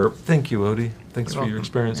earlier, thank you, Odie. Thanks for your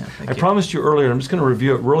experience. I promised you earlier, I'm just going to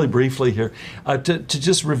review it really briefly here, to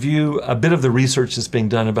just review a bit of the research that's being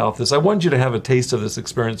done about this. I want you to have a taste of this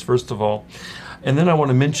experience, first of all. And then I want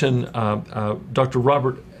to mention Dr.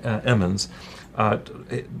 Robert Emmons.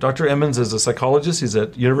 Dr. Emmons is a psychologist. He's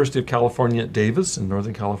at University of California at Davis in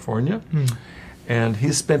Northern California. And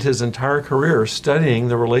he spent his entire career studying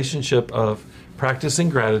the relationship of practicing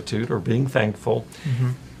gratitude or being thankful,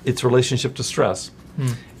 its relationship to stress.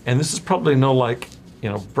 And this is probably no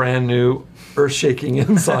brand new earth-shaking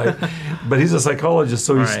insight, but he's a psychologist,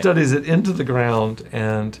 so he studies it into the ground,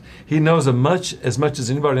 and he knows as much as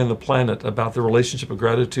anybody on the planet about the relationship of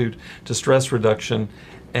gratitude to stress reduction.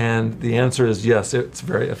 And the answer is yes, it's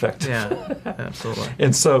very effective. Yeah, absolutely.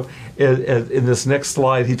 And so in this next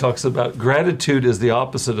slide, he talks about gratitude is the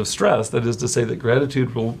opposite of stress. That is to say that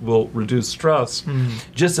gratitude will reduce stress,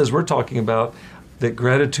 just as we're talking about that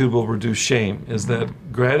gratitude will reduce shame, is that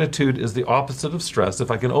gratitude is the opposite of stress.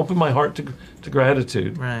 If I can open my heart to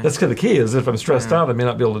gratitude, that's kind of the key, is if I'm stressed out, I may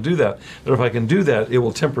not be able to do that. But if I can do that, it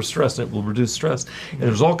will temper stress and it will reduce stress. And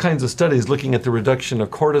there's all kinds of studies looking at the reduction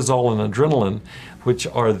of cortisol and adrenaline, which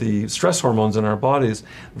are the stress hormones in our bodies.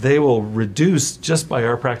 They will reduce just by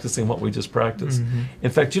our practicing what we just practiced.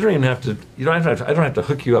 In fact, I don't have to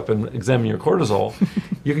hook you up and examine your cortisol.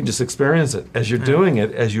 You can just experience it as you're doing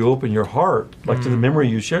it, as you open your heart, like to the memory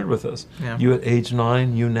you shared with us. You at age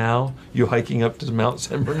 9, you now, you hiking up to Mount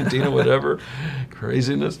San Bernardino, whatever,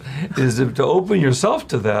 craziness, is to open yourself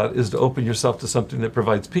to that, is to open yourself to something that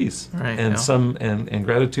provides peace and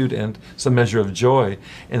gratitude and some measure of joy.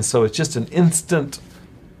 And so it's just an instant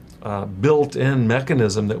built-in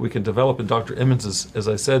mechanism that we can develop. And Dr. Emmons, as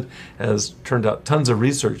I said, has turned out tons of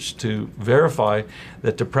research to verify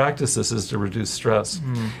that to practice this is to reduce stress.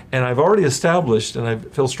 And I've already established, and I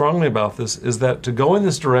feel strongly about this, is that to go in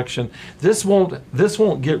this direction, this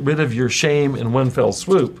won't get rid of your shame in one fell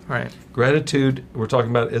swoop. Gratitude, we're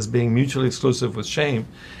talking about as being mutually exclusive with shame,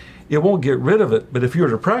 It won't get rid of it, but if you were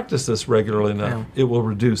to practice this regularly enough, it will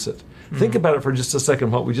reduce it. Think about it for just a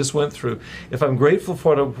second, what we just went through. If I'm grateful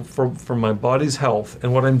for my body's health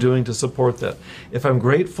and what I'm doing to support that, if I'm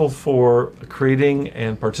grateful for creating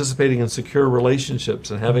and participating in secure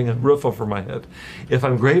relationships and having a roof over my head, if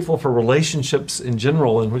I'm grateful for relationships in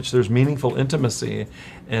general in which there's meaningful intimacy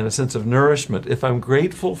and a sense of nourishment, if I'm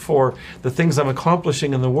grateful for the things I'm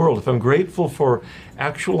accomplishing in the world, if I'm grateful for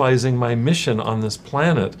actualizing my mission on this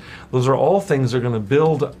planet, those are all things that are going to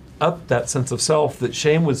build up that sense of self that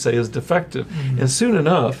shame would say is defective. And soon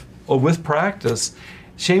enough, or with practice,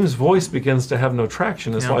 shame's voice begins to have no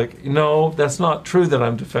traction. It's like, no, that's not true that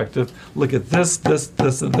I'm defective. Look at this, this,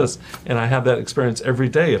 this, and this. And I have that experience every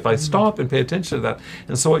day if I stop and pay attention to that.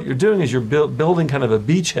 And so what you're doing is you're building kind of a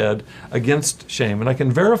beachhead against shame. And I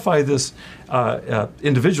can verify this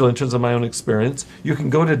individual in terms of my own experience. You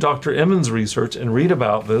can go to Dr. Emmons' research and read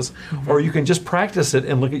about this, or you can just practice it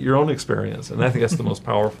and look at your own experience. And I think that's the most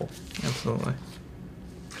powerful. Absolutely.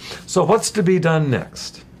 So what's to be done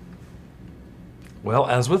next? Well,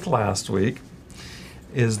 as with last week,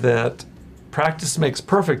 is that practice makes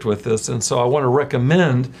perfect with this. And so I want to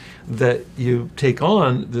recommend that you take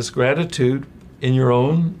on this gratitude in your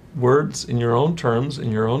own words, in your own terms,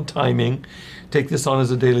 in your own timing. Take this on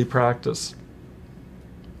as a daily practice.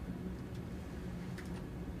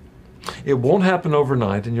 It won't happen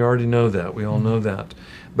overnight, and you already know that. We all know that.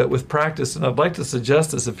 But with practice, and I'd like to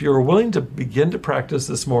suggest this, if you're willing to begin to practice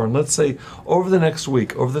this more, and let's say over the next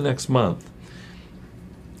week, over the next month,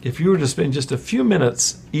 if you were to spend just a few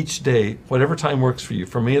minutes each day, whatever time works for you,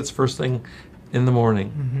 for me it's first thing in the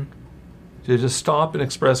morning, to just stop and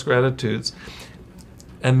express gratitudes.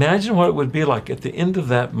 Imagine what it would be like at the end of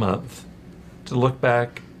that month to look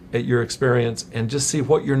back at your experience and just see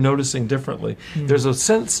what you're noticing differently. There's a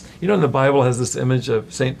sense, you know, in the Bible has this image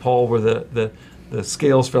of St. Paul where the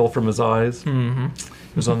scales fell from his eyes.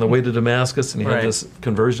 He was on the way to Damascus and he had this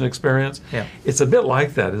conversion experience. It's a bit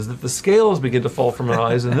like that, is that the scales begin to fall from our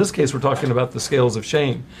eyes. In this case, we're talking about the scales of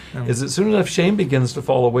shame. Is that soon enough shame begins to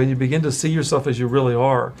fall away and you begin to see yourself as you really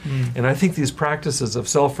are. And I think these practices of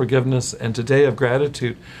self-forgiveness and today of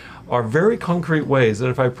gratitude are very concrete ways that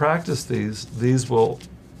if I practice these will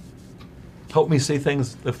help me see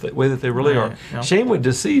things the way that they really are. Shame would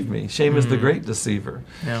deceive me. Shame is the great deceiver.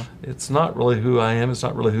 It's not really who I am, it's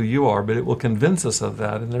not really who you are, but it will convince us of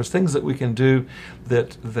that. And there's things that we can do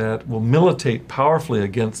that will militate powerfully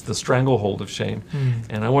against the stranglehold of shame.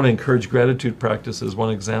 And I want to encourage gratitude practice as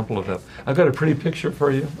one example of that. I've got a pretty picture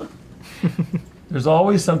for you. There's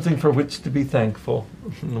always something for which to be thankful.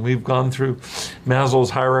 We've gone through Maslow's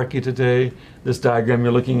hierarchy today. This diagram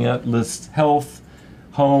you're looking at lists health,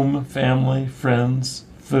 home, family, friends,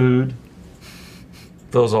 food.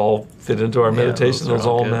 Those all fit into our meditation. Those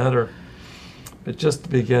all matter. But just to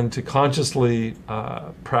begin to consciously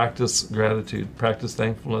practice gratitude, practice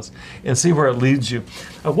thankfulness, and see where it leads you.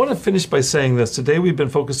 I want to finish by saying this. Today we've been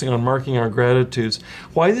focusing on marking our gratitudes.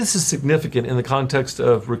 Why this is significant in the context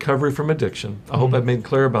of recovery from addiction, I hope I've made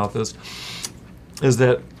clear about this, is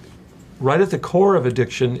that right at the core of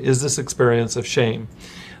addiction is this experience of shame.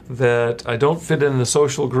 That I don't fit in the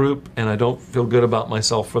social group and I don't feel good about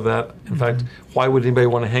myself for that. In fact, why would anybody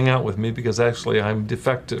want to hang out with me? Because actually I'm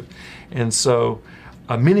defective. And so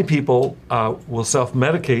many people will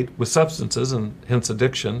self-medicate with substances and hence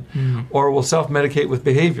addiction, or will self-medicate with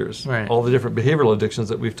behaviors, all the different behavioral addictions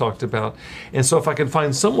that we've talked about. And so if I can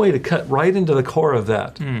find some way to cut right into the core of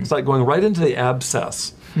that, it's like going right into the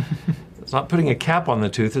abscess. It's not putting a cap on the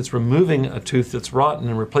tooth, it's removing a tooth that's rotten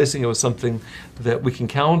and replacing it with something that we can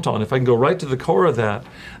count on. If I can go right to the core of that,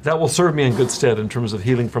 that will serve me in good stead in terms of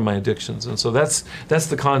healing from my addictions. And so that's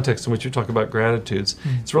the context in which you talk about gratitudes.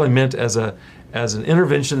 It's really meant as an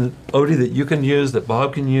intervention, Odie, that you can use, that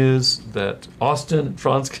Bob can use, that Austin,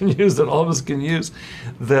 Franz can use, that all of us can use,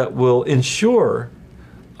 that will ensure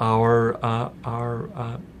our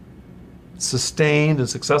sustained and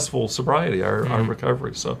successful sobriety, our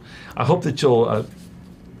recovery. So I hope that you'll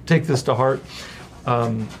take this to heart.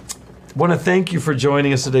 Want to thank you for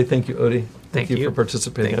joining us today. Thank you, Odie. Thank you for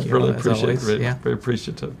participating. I really appreciate it. Very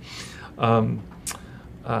appreciative.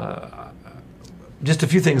 Just a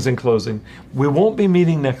few things in closing. We won't be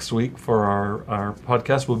meeting next week for our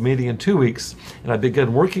podcast. We'll be meeting in 2 weeks, and I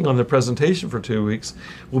began working on the presentation for 2 weeks.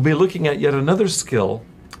 We'll be looking at yet another skill.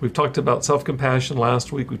 We've talked about self-compassion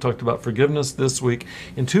last week. We talked about forgiveness this week.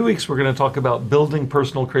 In 2 weeks, we're going to talk about building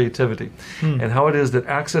personal creativity and how it is that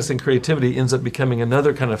accessing creativity ends up becoming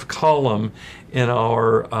another kind of column in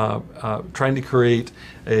our trying to create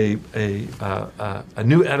a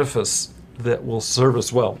new edifice that will serve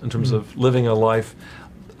us well in terms of living a life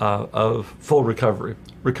of full recovery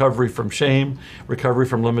from shame, recovery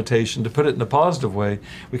from limitation. To put it in a positive way,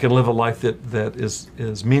 we can live a life that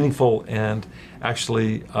is meaningful and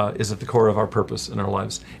actually is at the core of our purpose in our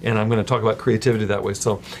lives. And I'm going to talk about creativity that way.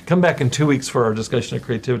 So come back in 2 weeks for our discussion of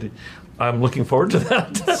creativity. I'm looking forward to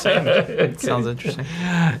that. Same. Okay. Sounds interesting.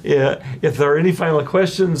 Yeah. If there are any final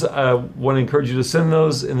questions, I want to encourage you to send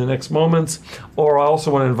those in the next moments. Or I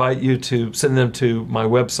also want to invite you to send them to my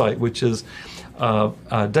website, which is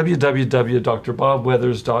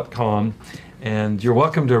www.drbobweathers.com. And you're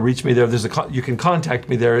welcome to reach me there. You can contact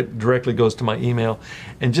me there. It directly goes to my email.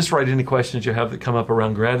 And just write any questions you have that come up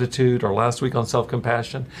around gratitude or last week on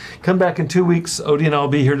self-compassion. Come back in 2 weeks. Odie and I will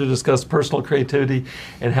be here to discuss personal creativity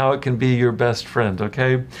and how it can be your best friend,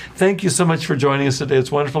 okay? Thank you so much for joining us today.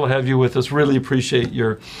 It's wonderful to have you with us. Really appreciate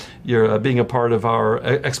your being a part of our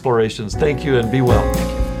explorations. Thank you and be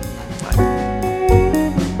well.